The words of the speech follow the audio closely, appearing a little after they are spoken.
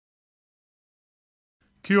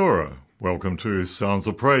Kia ora. Welcome to Sounds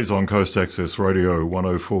of Praise on Coast Access Radio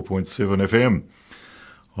 104.7 FM.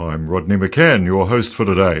 I'm Rodney McCann, your host for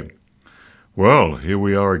today. Well, here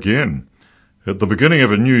we are again, at the beginning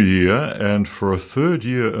of a new year, and for a third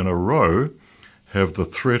year in a row, have the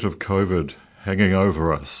threat of COVID hanging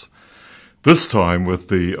over us. This time with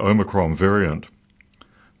the Omicron variant.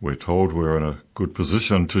 We're told we're in a good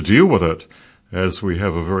position to deal with it, as we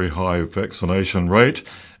have a very high vaccination rate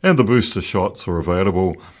and the booster shots are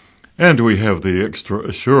available, and we have the extra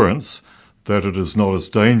assurance that it is not as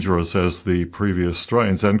dangerous as the previous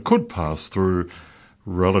strains and could pass through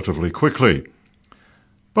relatively quickly.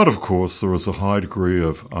 But of course there is a high degree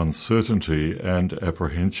of uncertainty and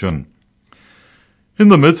apprehension. In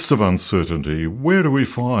the midst of uncertainty, where do we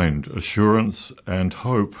find assurance and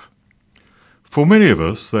hope? For many of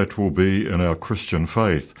us, that will be in our Christian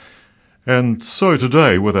faith. And so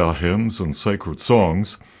today, with our hymns and sacred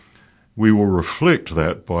songs, we will reflect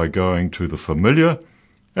that by going to the familiar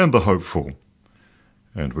and the hopeful.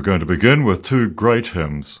 And we're going to begin with two great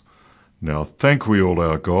hymns. Now thank we all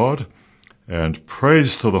our God, and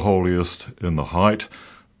Praise to the Holiest in the Height,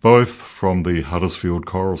 both from the Huddersfield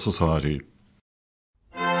Choral Society.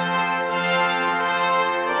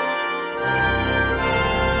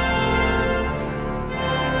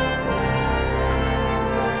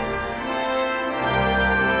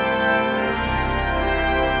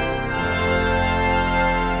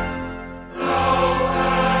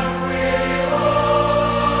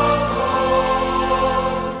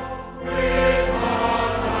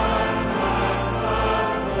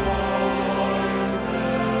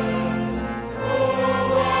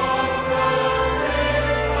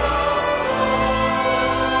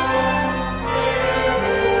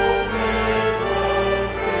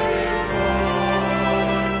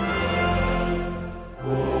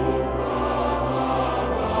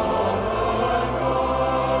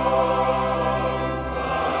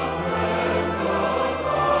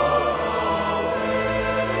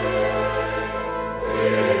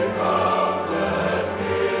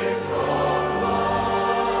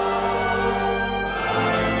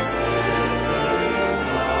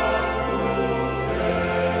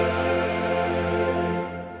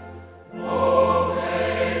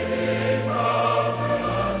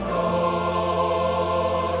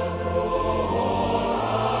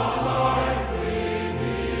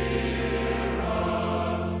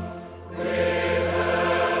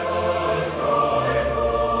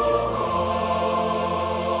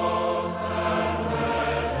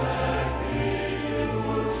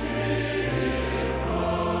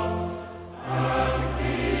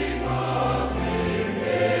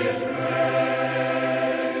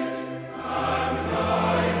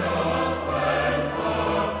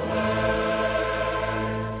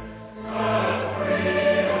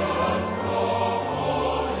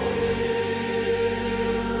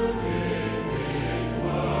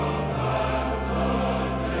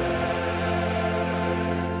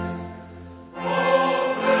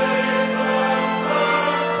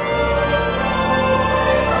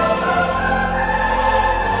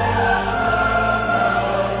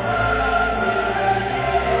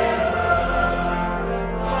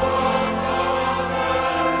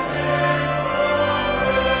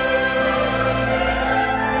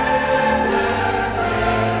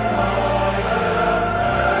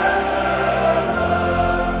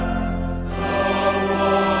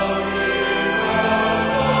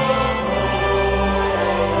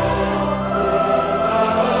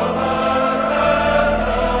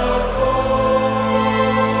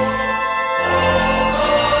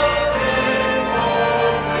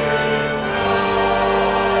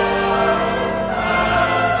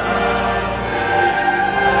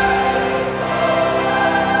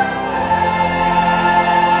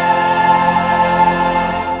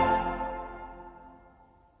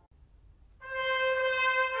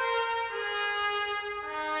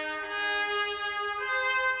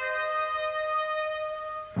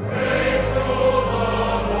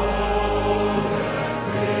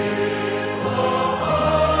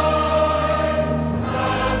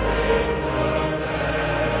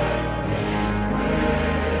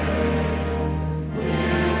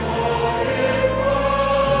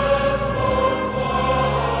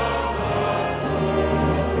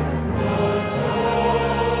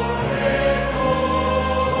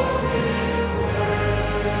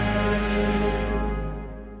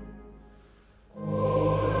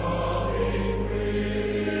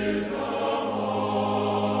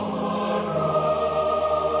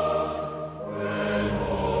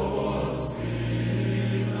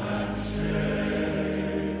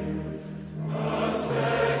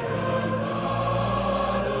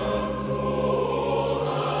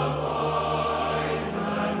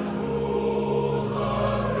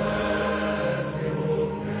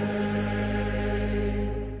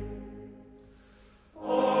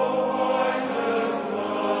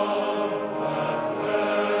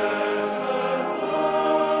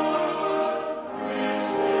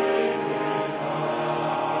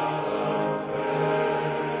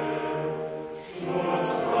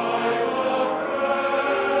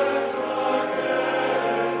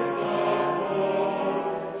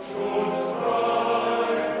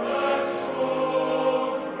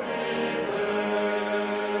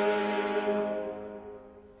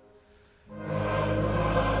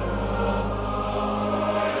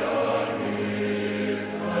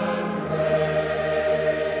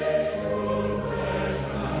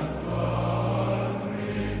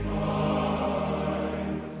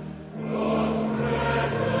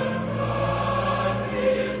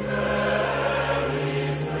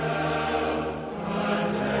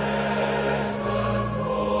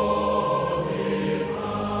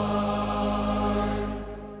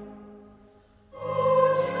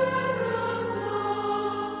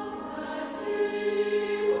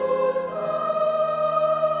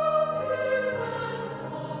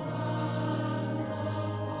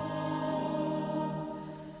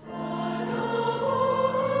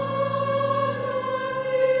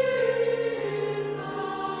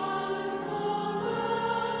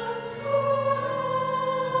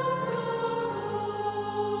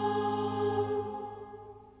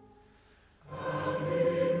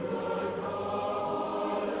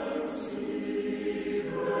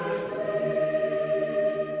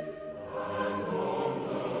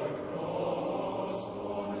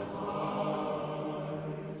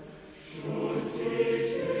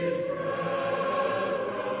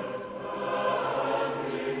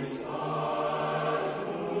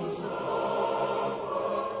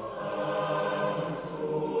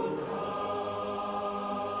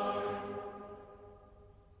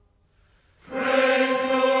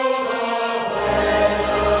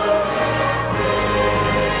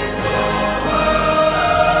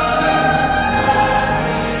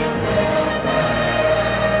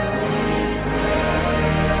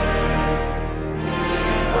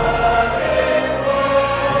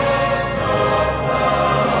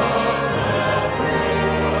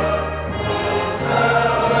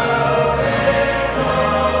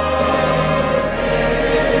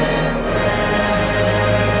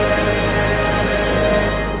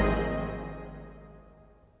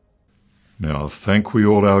 Thank We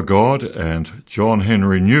All Our God and John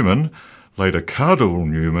Henry Newman, later Cardinal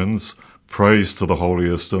Newman's Praise to the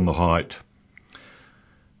Holiest in the Height.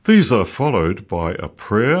 These are followed by a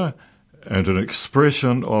prayer and an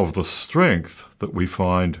expression of the strength that we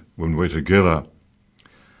find when we're together.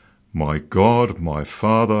 My God, my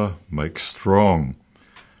Father, make strong,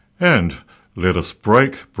 and let us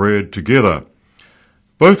break bread together.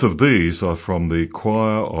 Both of these are from the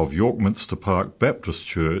choir of Yorkminster Park Baptist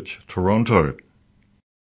Church, Toronto.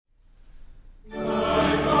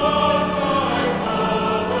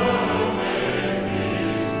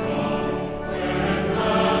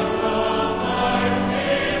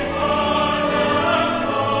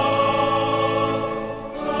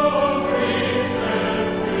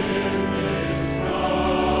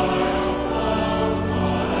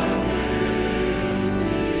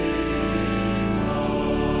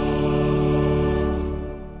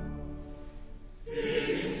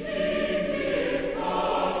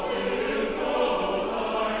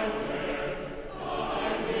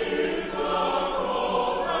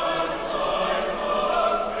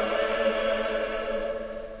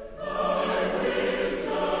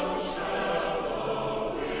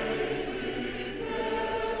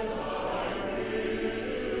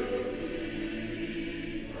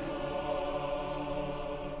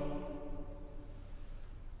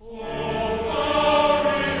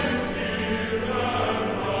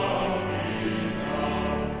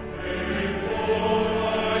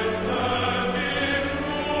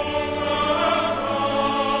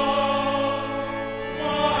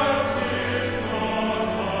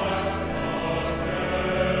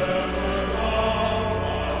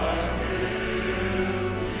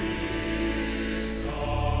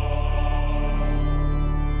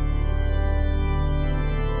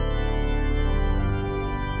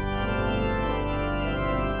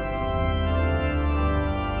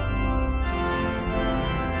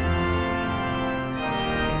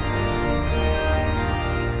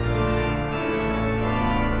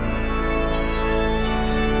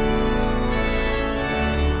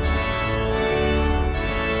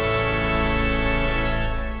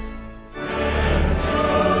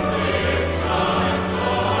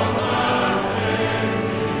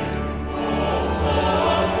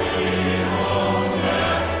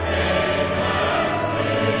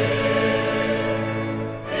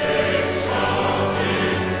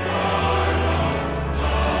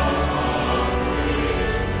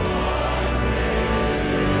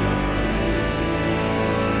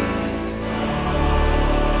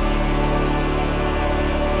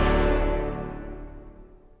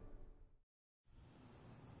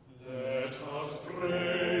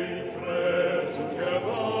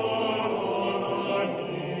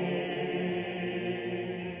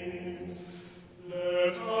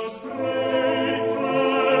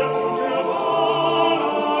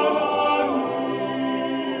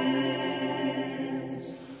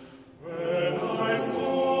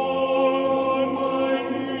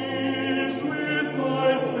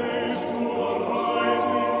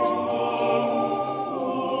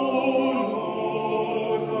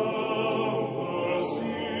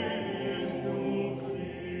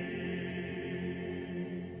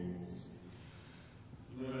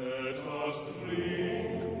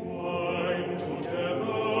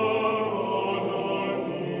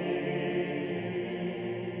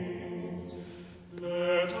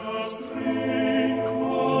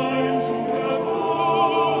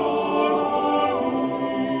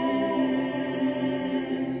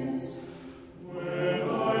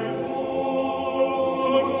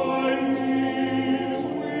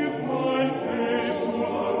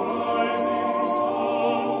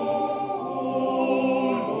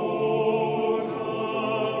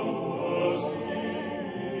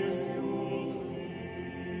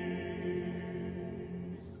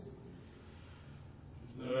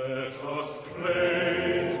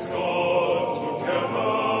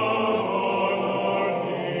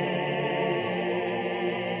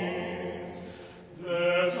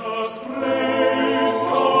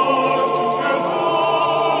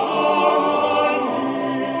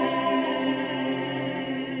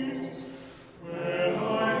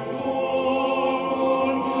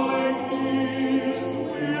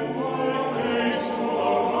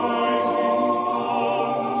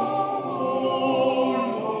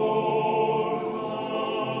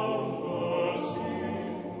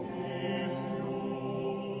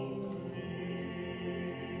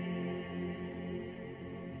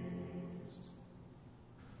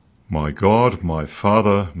 My God, my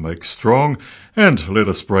Father, make strong, and let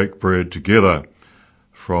us break bread together.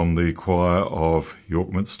 From the choir of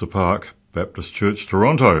Yorkminster Park Baptist Church,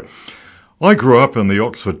 Toronto. I grew up in the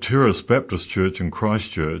Oxford Terrace Baptist Church in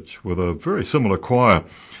Christchurch with a very similar choir,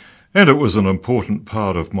 and it was an important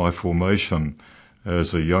part of my formation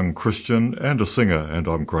as a young Christian and a singer, and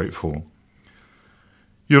I'm grateful.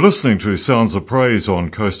 You're listening to Sounds of Praise on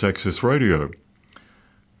Coast Access Radio.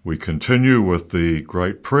 We continue with the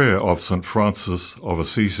great prayer of St. Francis of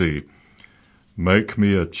Assisi, Make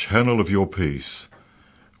me a channel of your peace,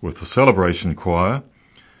 with the celebration choir,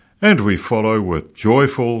 and we follow with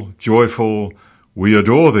Joyful, Joyful, We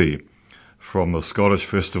Adore Thee, from the Scottish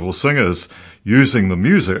Festival Singers, using the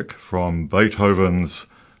music from Beethoven's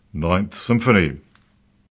Ninth Symphony.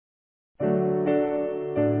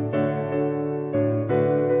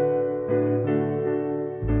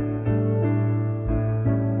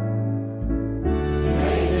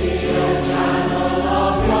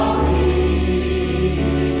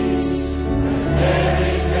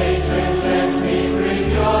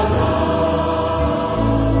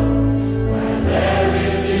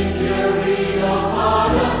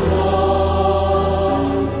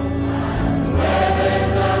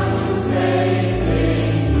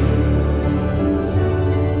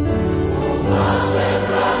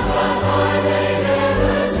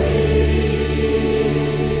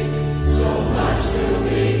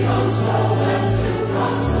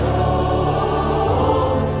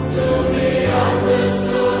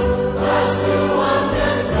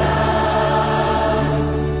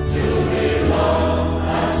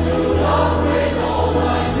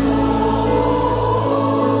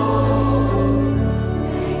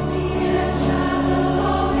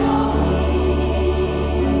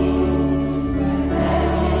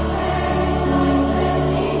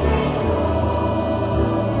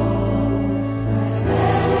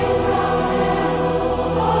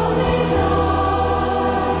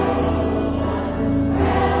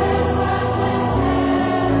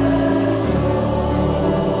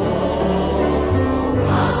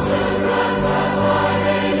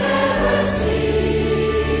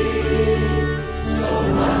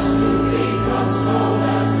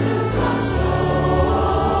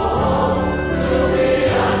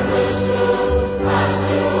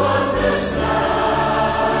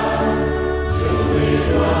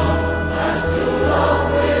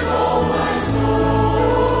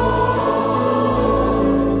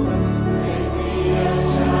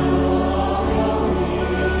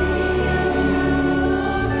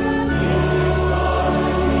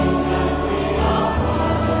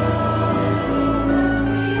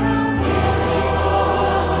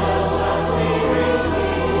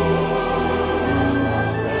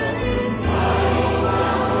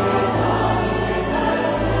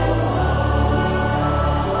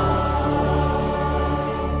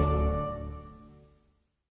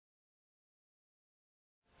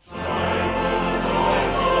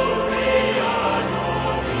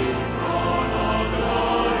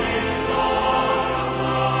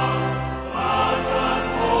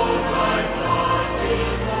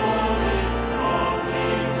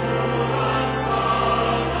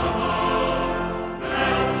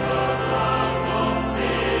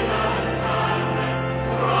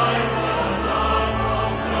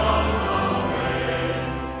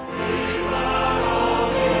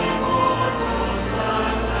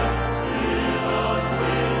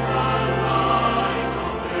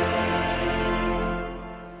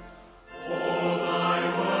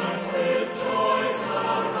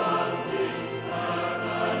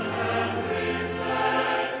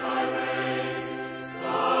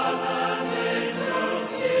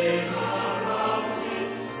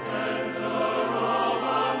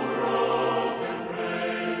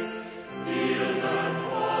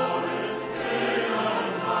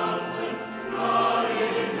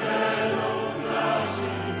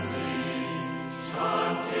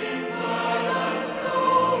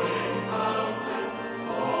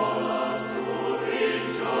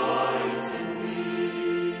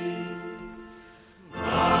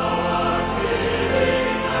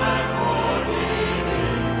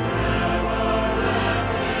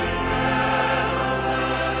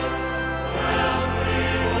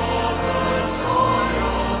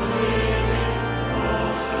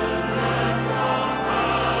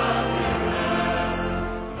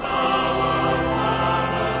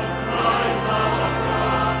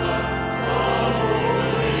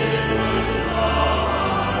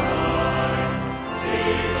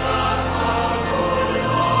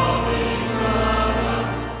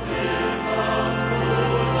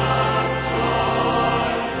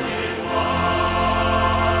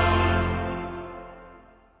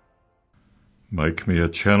 Make me a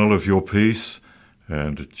channel of your peace,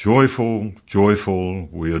 and joyful, joyful,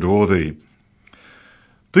 we adore thee.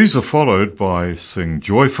 These are followed by Sing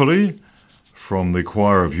Joyfully, from the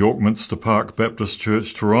choir of York Minster Park Baptist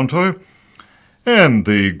Church, Toronto, and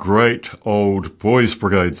the great old Boys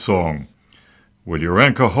Brigade song, Will Your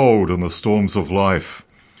Anchor Hold in the Storms of Life,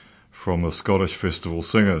 from the Scottish Festival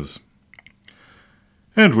Singers.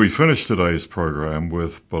 And we finish today's program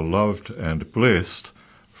with Beloved and Blessed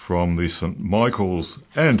from the St. Michael's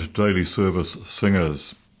and Daily Service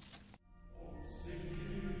Singers.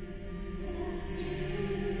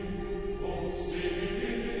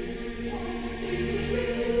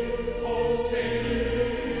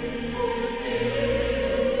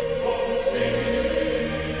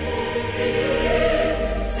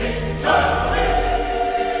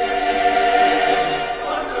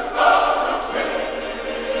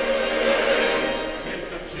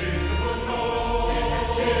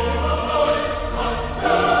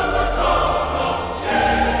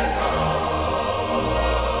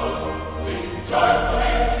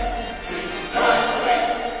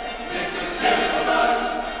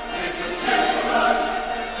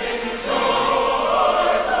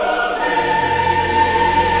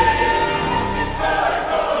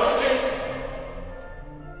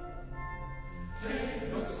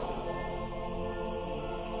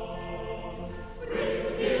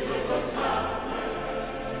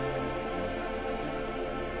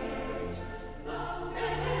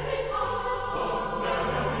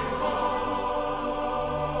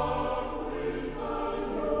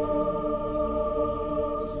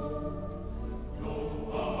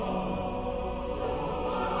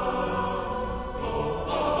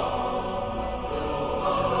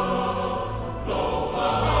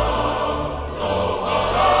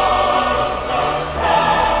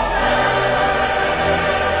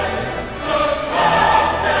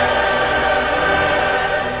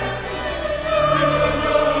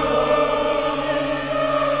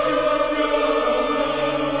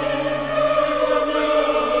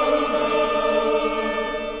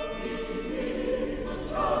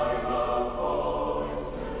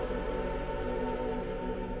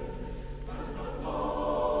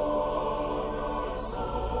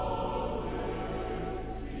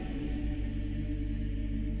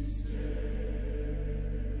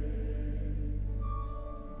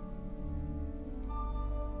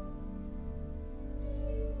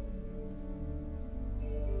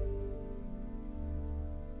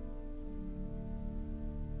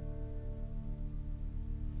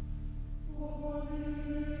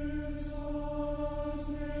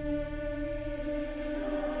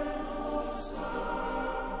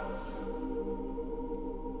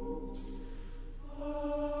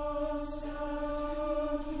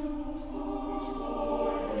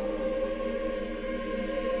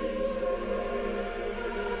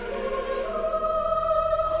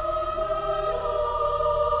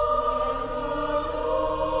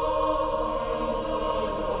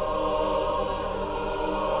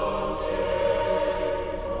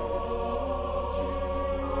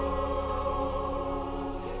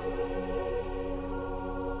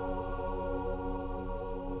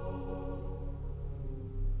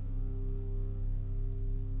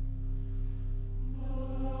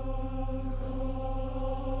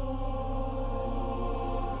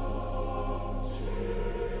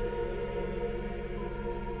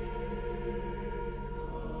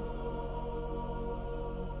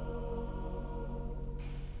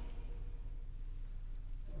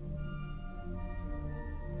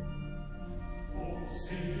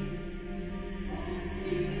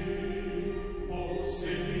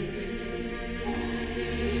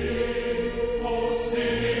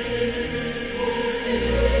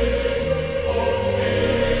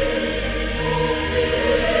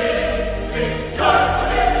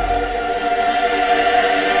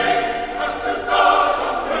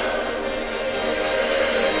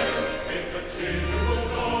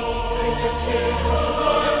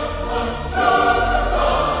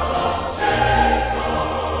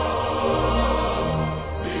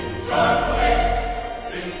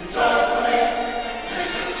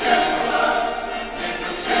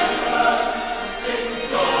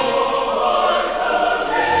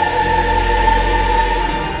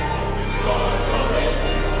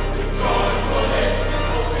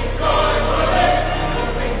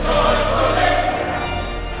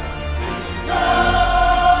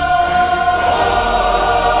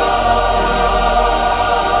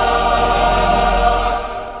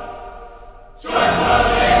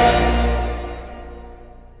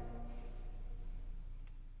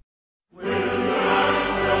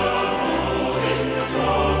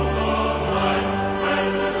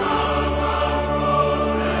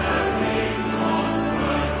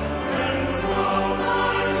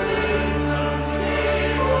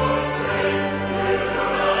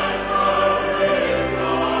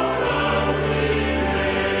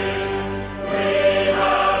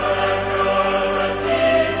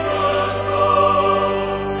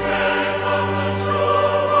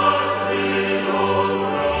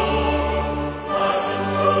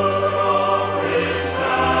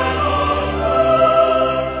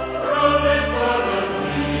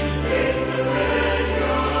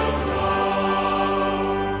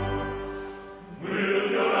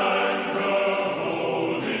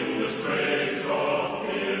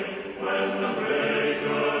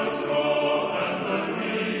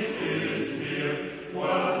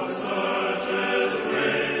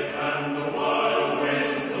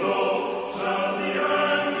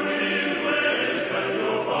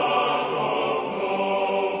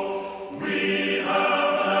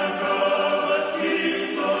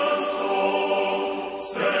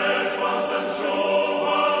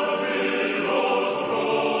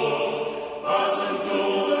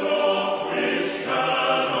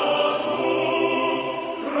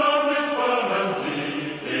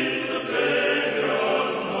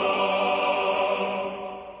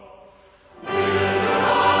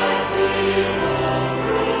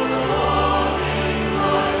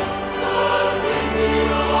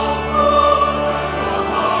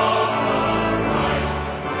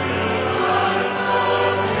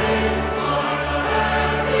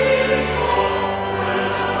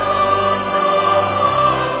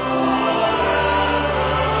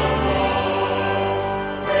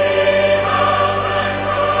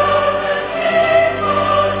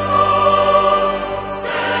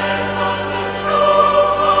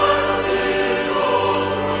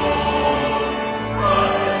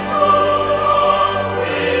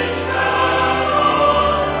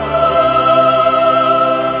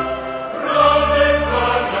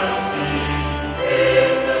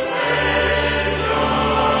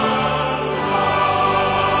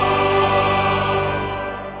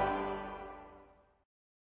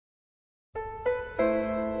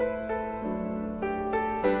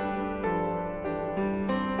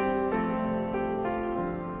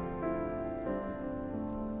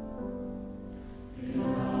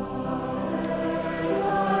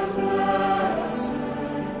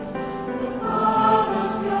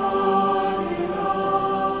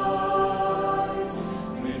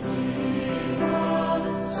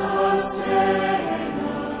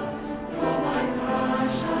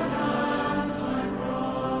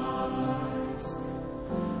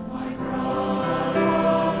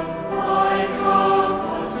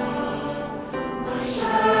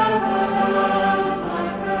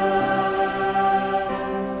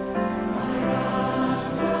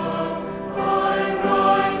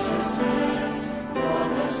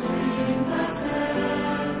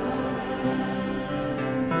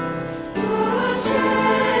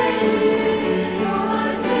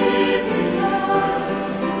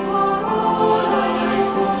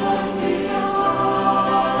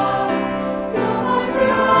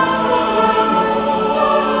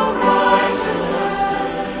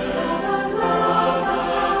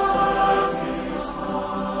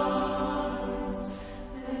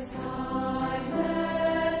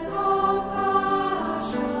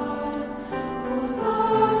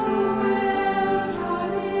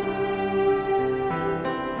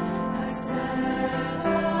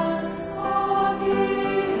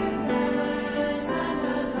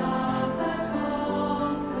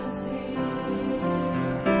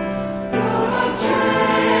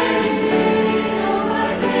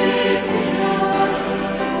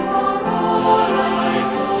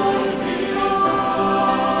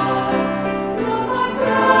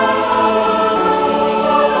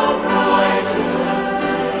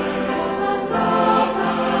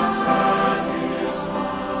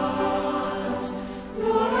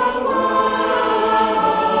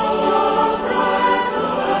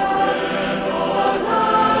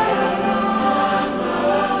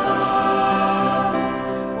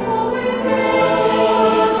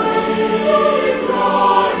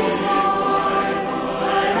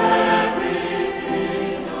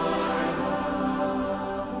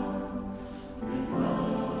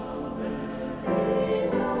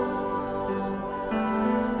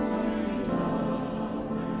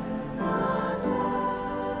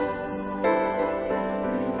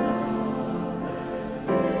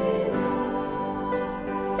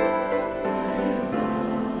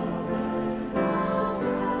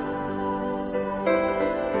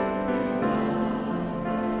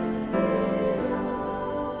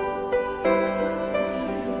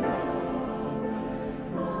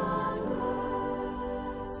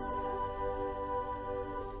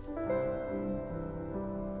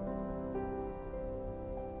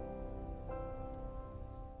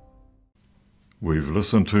 We've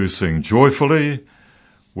listened to Sing Joyfully,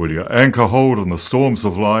 Will Your Anchor Hold in the Storms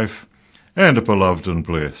of Life, and Beloved and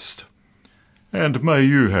Blessed. And may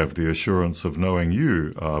you have the assurance of knowing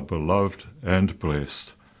you are beloved and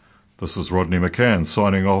blessed. This is Rodney McCann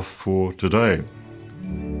signing off for today.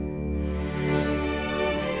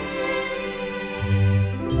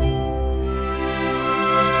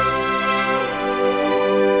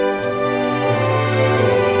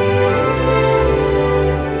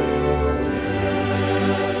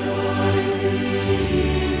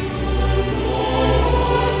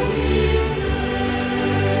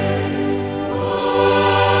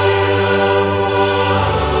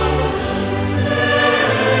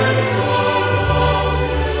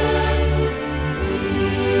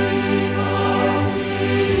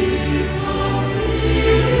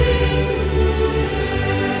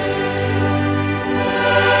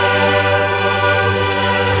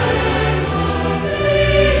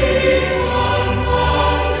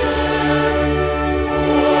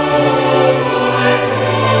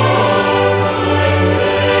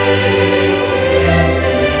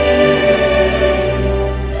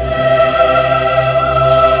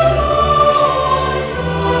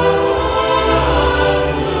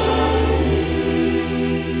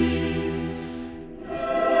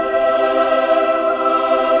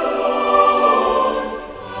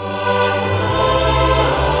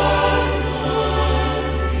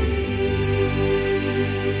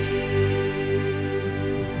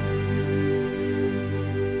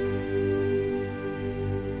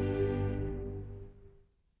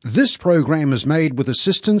 This program is made with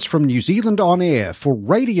assistance from New Zealand On Air for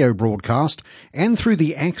radio broadcast and through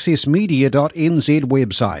the accessmedia.nz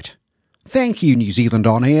website. Thank you, New Zealand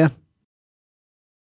On Air.